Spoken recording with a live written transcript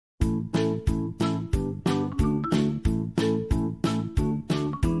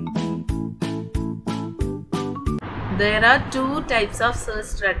there are two types of search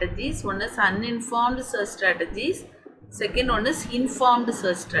strategies. One is uninformed search strategies. Second one is informed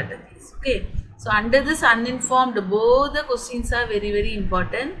search strategies. Okay. So under this uninformed, both the questions are very, very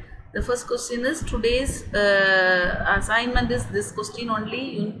important. The first question is today's assignment is this question only,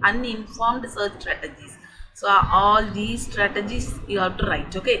 uninformed search strategies. So all these strategies you have to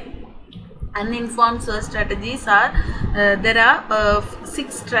write. Okay. Uninformed search strategies are there are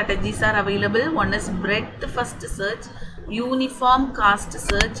 6 strategies are available. One is breadth first search, uniform cast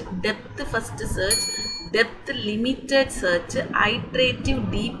search, depth first search, depth limited search, iterative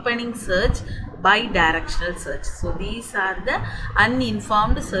deepening search, bi-directional search. So these are the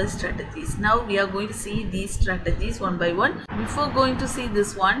uninformed search strategies. Now we are going to see these strategies one by one. Before going to see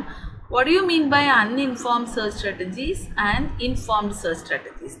this one, what do you mean by uninformed search strategies and informed search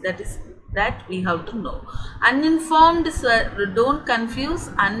strategies? That we have to know. Uninformed, don't confuse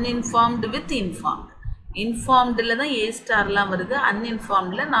uninformed with informed. Informed la da A star la varudhu,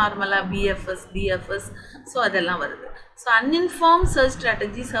 uninformed la normala BFS, DFS, so adella varudhu. So uninformed search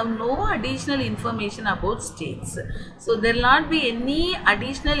strategies have no additional information about states. So there will not be any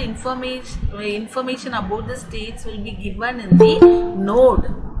additional information about the states will be given in the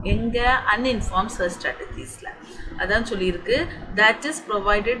node. Uninformed search strategies la adan sollirukku, that is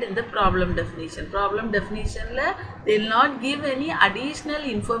provided in the problem definition. Problem definition la they will not give any additional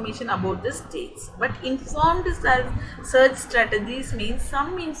information about the states, but informed search strategies means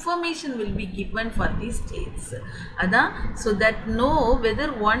some information will be given for these states adan, so that know whether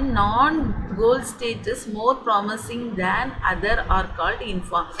one non-goal state is more promising than other are called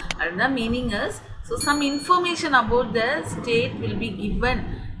informed. And the meaning is, so some information about the state will be given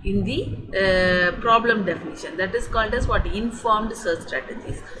in the problem definition. That is called as what? Informed search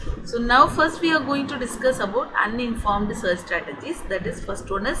strategies. So now first we are going to discuss about uninformed search strategies. That is, first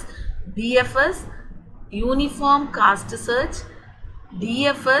one is BFS, uniform cast search.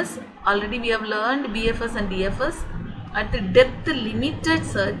 DFS, already we have learned BFS and DFS. At the depth limited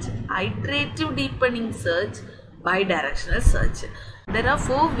search, iterative deepening search, bi-directional search. There are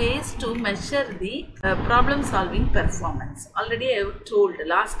 4 ways to measure the problem solving performance. Already I have told,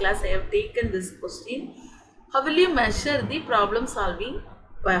 last class I have taken this question. How will you measure the problem solving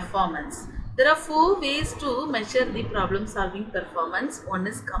performance? There are 4 ways to measure the problem solving performance. One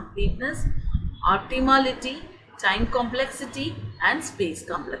is completeness, optimality, time complexity and space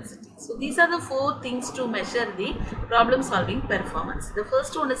complexity. So these are the 4 things to measure the problem solving performance. The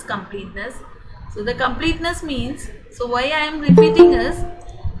first one is completeness. So the completeness means, so why I am repeating is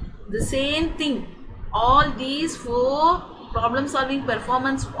the same thing. All these 4 problem solving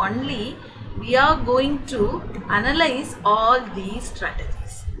performance only, we are going to analyze all these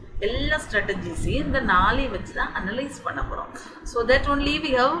strategies. All strategies in the nali vich da analyze panna porom. So that only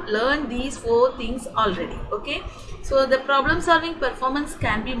we have learned these 4 things already. Okay. So the problem solving performance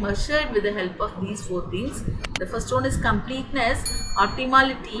can be measured with the help of these 4 things. The first one is completeness,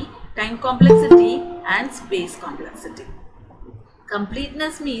 optimality, time complexity and space complexity.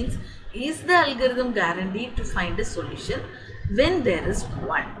 Completeness means, is the algorithm guaranteed to find a solution when there is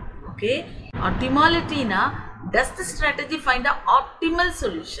one? Okay. Optimality na, does the strategy find an optimal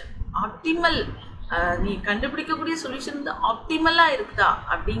solution? Optimal நீ கண்டுபிடிக்கக்கூடிய solution வந்து ஆப்டிமலா இருக்குதா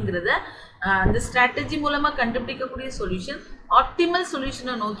அப்படிங்கறத அந்த strategy மூலமா கண்டுபிடிக்கக்கூடிய solution optimal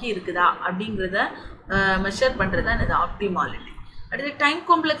சொல்யூஷனை நோக்கி இருக்குதா அப்படிங்கறத மெஷர் பண்றதா இந்த optimality. At the time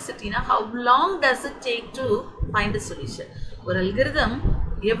complexity na, how long does it take to find a solution? ஒரு algorithm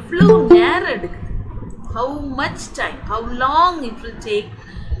எவ்வளவு நேரம் எடுக்குது, how much time, how long it will take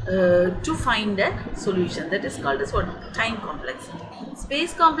to find a solution. That is called as what? Time complexity.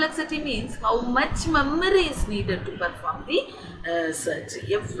 Space complexity means how much memory is needed to perform the search.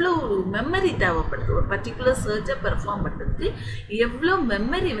 எவ்வளவு memory தேவைப்படுது ஒரு particular search perform பண்றதுக்கு எவ்வளவு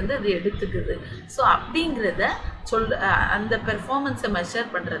memory வந்து அது எடுத்துக்குது. So அப்படிங்கிறத அந்த பெர்ஃபார்மன்ஸை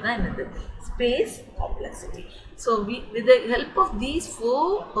மெஷர் பண்றது தான் என்னது? Space complexity. So with the help of these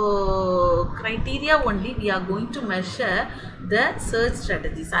 4 criteria only, we are going to measure the search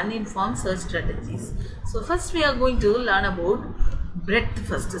strategies, uninformed search strategies. So first we are going to learn about breadth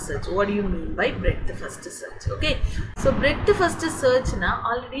first search. What do you mean by breadth first search? Okay. So breadth first search na,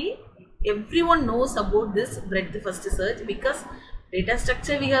 already everyone knows about this breadth first search because data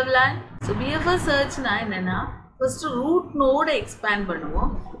structure we have learned. So BFS search na enna, first root node expand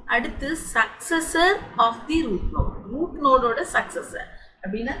பண்ணுவோம், அடுத்து successor of the root node. root node ஓட successor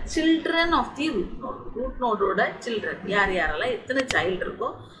அப்படின்னா children of the root node. root node ஓட children யார் யாரெல்லாம் எத்தனை child இருக்கோ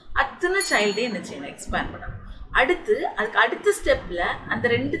அத்தனை child என்ன செய்யணும்? expand பண்ணணும். அடுத்து அதுக்கு அடுத்த ஸ்டெப்ல அந்த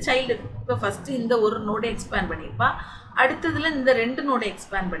ரெண்டு சைல்டு இப்போ ஃபர்ஸ்ட் இந்த ஒரு நோடை எக்ஸ்பேண்ட் பண்ணியிருப்பா, அடுத்ததுல இந்த ரெண்டு நோடை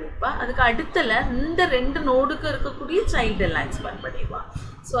எக்ஸ்பேண்ட் பண்ணியிருப்பா, அதுக்கு அடுத்தல இந்த ரெண்டு நோடுக்கு இருக்கக்கூடிய சைல்டு எல்லாம் எக்ஸ்பேண்ட் பண்ணியிருப்பா.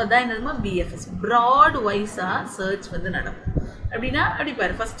 ஸோ அதான் என்னதுமா பிஎஃப்எஸ், ப்ராட் வைஸாக சர்ச் வந்து நடக்கும். அப்படின்னா அப்படி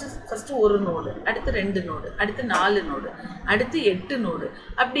பாரு, ஃபஸ்ட்டு ஒரு நோடு, அடுத்து 2 நோடு, அடுத்து 4 நோடு, அடுத்து 8 நோடு,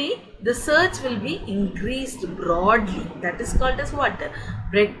 அப்படி the search will be increased broadly. That is called as what?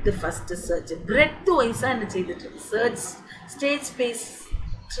 Breadth first search. Breadth wise என்ன செய்துட்டு search state space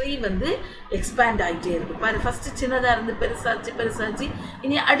tree வந்து எக்ஸ்பேண்ட் ஆகிட்டே இருக்கு பாரு. ஃபர்ஸ்ட் சின்னதாக இருந்து பெருசாச்சு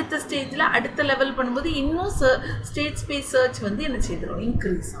இனி அடுத்த ஸ்டேஜில் அடுத்த லெவல் பண்ணும்போது இன்னும் ஸ்டேட் ஸ்பேஸ் சர்ச் வந்து என்ன செய்திடும்,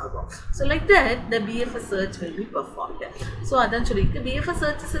 இன்க்ரீஸ் ஆகும். So like that the PFS search will be performed. So அதான் சொல்லியிருக்கு, PFS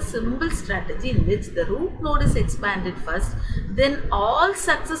search is a simple strategy in which the root node is expanded first, then all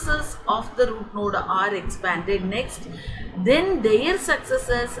successors of the root node are expanded next, then their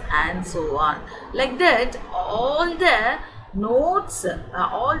successors and so on. Like that all the nodes,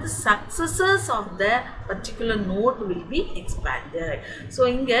 all the successors of the particular node will be expanded. So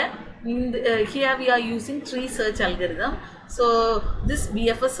here we are using tree search algorithm. So this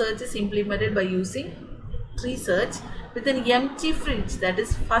BFS search is implemented by using tree search with an empty fridge, that is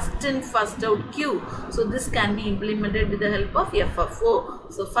first in first out queue. So this can be implemented with the help of FFO.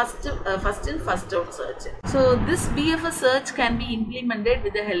 So first in first out search. So this BFS search can be implemented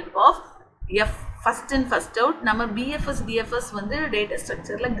with the help of first in first out. நம்ம BFS DFS வந்து data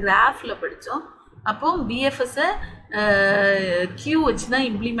ஸ்ட்ரக்சரில் கிராஃபில் படித்தோம். அப்போ பிஎஃப்எஸ்ஸை Q வச்சு தான்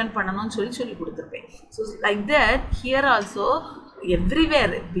implement பண்ணணும்னு சொல்லி கொடுத்துருப்பேன். So like that here also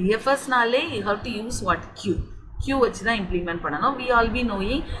everywhere பிஎஃப்எஸ்னாலே you have to use what Q வச்சு தான் இம்ப்ளிமெண்ட் பண்ணணும். We all be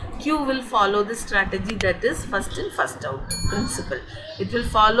knowing Q will follow the strategy that is first in first out principle. It will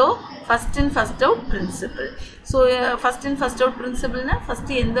follow first in first out principle. So first in first out principle na first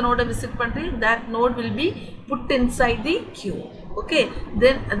எந்த நோட visit பண்ணுறீ that node will be put inside the queue. Okay,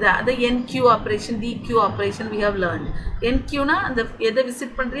 then the NQ operation, DQ operation we have learned. NQ na அந்த எதை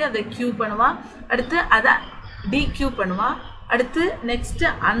visit பண்ணுறீ அதை Q பண்ணுவா, அடுத்து அதை DQ பண்ணுவா, அடுத்து next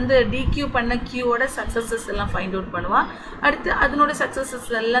அந்த டிக்யூ பண்ண கியூவோட சக்ஸஸஸ் எல்லாம் ஃபைண்ட் அவுட் பண்ணுவா, அடுத்து அதனோட சக்ஸஸஸ்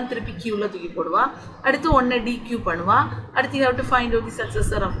எல்லாம் திருப்பி கியூவில் தூக்கி போடுவா, அடுத்து ஒன்றை டிக்யூ பண்ணுவா, அடுத்து you have to find out the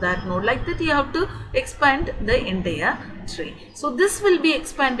successor of that note. Like that you have to expand the entire tree. So this will be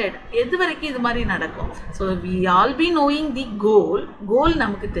expanded. எது வரைக்கும் இது மாதிரி நடக்கும்? So we all be knowing the கோல்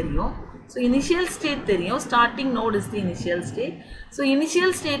நமக்கு தெரியும். So initial state தெரியும், starting node is the initial state. So initial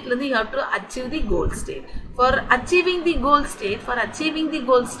state you have to achieve the goal state. For achieving the goal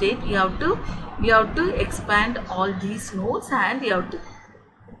state, you have to expand all these nodes and you have to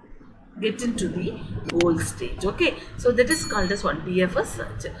get into the goal stage. Okay, so that is called as what? BFS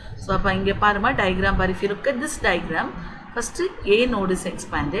search. So appa inge parama diagram par, if you look at this diagram, first A node is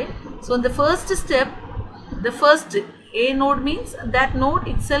expanded. So in the first step, the first A node means that node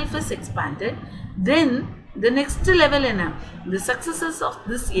itself is expanded. Then the next level in the successors of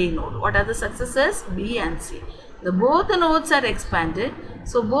this A node. What are the successors? B and C. Both the nodes are expanded.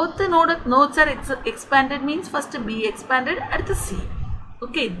 So both the nodes are expanded means first B expanded at the C.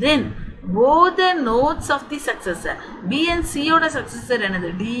 Okay, then both the nodes of the successor B and C oda successor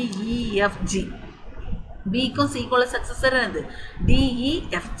another D, E, F, G. B க்கும் C க்குள்ள successor என்னது? D, E,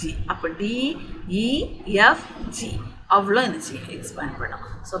 F, G. அப்போ D, E, F, G அவ்வளோ என்ன செய்யும்? Expand பண்ணோம்.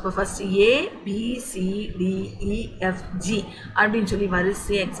 So அப்போ first A, B, C, D, E, F, G அப்படின்னு சொல்லி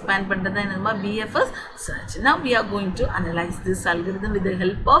வரிசையை எக்ஸ்பேண்ட் பண்ணுறது தான் என்னதுமா? BFS search. Now we are going to analyze this algorithm with the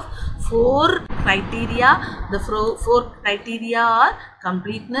help of 4 criteria. The 4 criteria are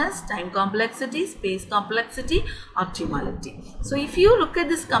completeness, time complexity, space complexity, optimality. So if you look at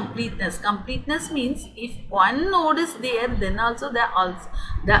this completeness means if one node is there, then also the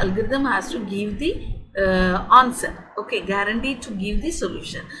algorithm has to give the answer. Okay, guaranteed to give the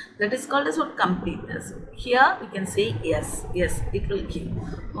solution. That is called as what? Completeness. Here we can say yes, it will give.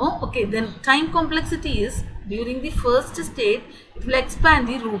 Oh, okay, then time complexity is during the first state it will expand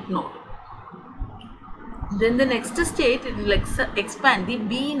the root node. Then the next state it will expand the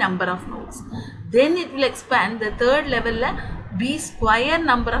B number of nodes. Then it will expand the third level B square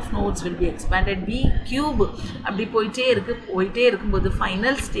number of nodes will be expanded. B cube அப்படி போயிட்டே இருக்கும்போது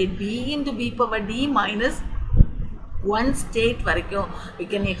final state B into B power D minus 1 state வரைக்கும் we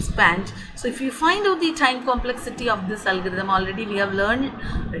can expand. So if you find out the time complexity of this algorithm, already we have learned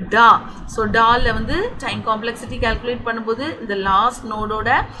DA. So DA ல வந்து time complexity calculate பண்ணும்போது இந்த last node ஓட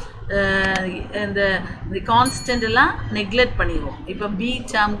இந்த constant எல்லாம் neglect பண்ணிடுவோம். இப்போ பி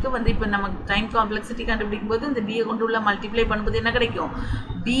டேர்முக்கு வந்து இப்போ நமக்கு டைம் காம்ப்ளெக்சிட்டி கண்டுபிடிக்கும் போது இந்த பியை கொண்டு உள்ள மல்டிப்ளை பண்ணும்போது என்ன கிடைக்கும்?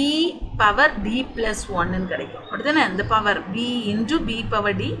 பி பவர் டி ப்ளஸ் ஒன்னு கிடைக்கும். அப்படித்தானே? இந்த power B into B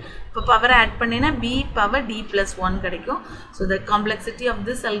power D, இப்போ பவர் ஆட் பண்ணினா B power D plus one கிடைக்கும். So the complexity of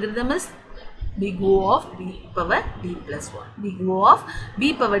this algorithm is big O of b power d plus 1. Big O of b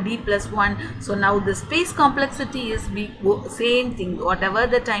power d plus 1. So now the space complexity is big O, same thing. Whatever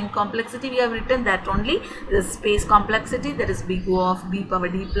the time complexity we have written, that only the space complexity, that is big O of b power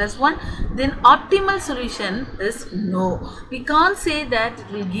d plus 1. Then optimal solution is no. We can't say that it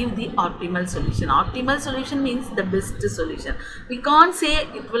will give the optimal solution. Optimal solution means the best solution. We can't say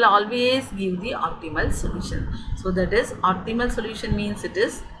it will always give the optimal solution. So that is optimal solution means it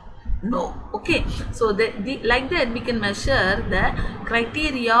is no. Okay, so like that we can measure the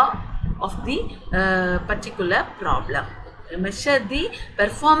criteria of the particular problem, measure the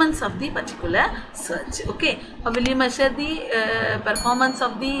performance of the particular search. Okay, how will you measure the performance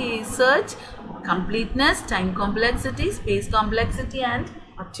of the search? Completeness, time complexity, space complexity and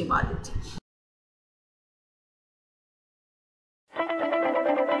optimality.